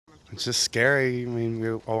It's just scary. I mean, we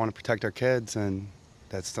all want to protect our kids, and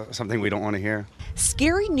that's something we don't want to hear.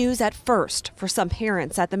 Scary news at first for some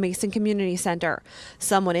parents at the Mason Community Center.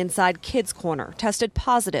 Someone inside Kids Corner tested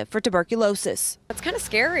positive for tuberculosis. It's kind of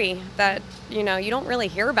scary that, you don't really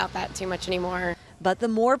hear about that too much anymore. But the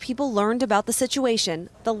more people learned about the situation,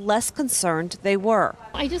 the less concerned they were.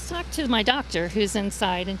 I just talked to my doctor who's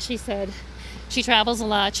inside, and she said she travels a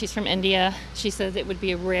lot. She's from India. She says it would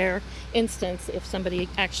be a rare instance if somebody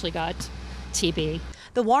actually got TB.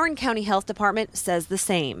 The Warren County Health Department says the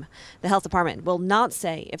same. The health department will not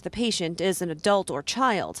say if the patient is an adult or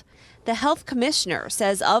child. The health commissioner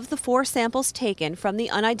says of the 4 samples taken from the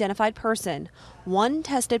unidentified person, 1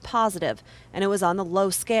 tested positive, and it was on the low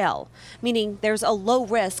scale, meaning there's a low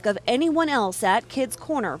risk of anyone else at Kids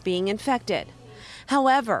Corner being infected.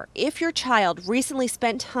 However, if your child recently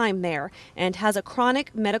spent time there and has a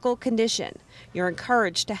chronic medical condition, you're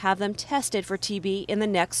encouraged to have them tested for TB in the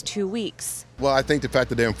next 2 weeks. Well, I think the fact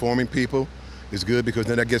that they're informing people is good, because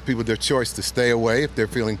then that gives people their choice to stay away if they're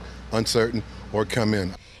feeling uncertain or come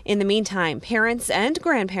in. In the meantime, parents and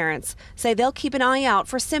grandparents say they'll keep an eye out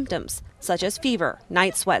for symptoms such as fever,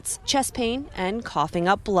 night sweats, chest pain, and coughing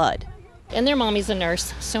up blood. And their mommy's a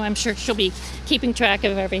nurse, so I'm sure she'll be keeping track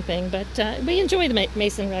of everything. But we enjoy the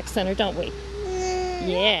Mason Rec Center, don't we?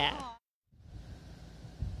 Yeah.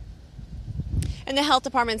 And the health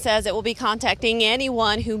department says it will be contacting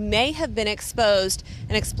anyone who may have been exposed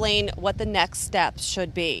and explain what the next steps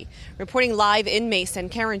should be. Reporting live in Mason,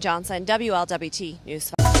 Karen Johnson, WLWT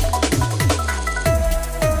News 5.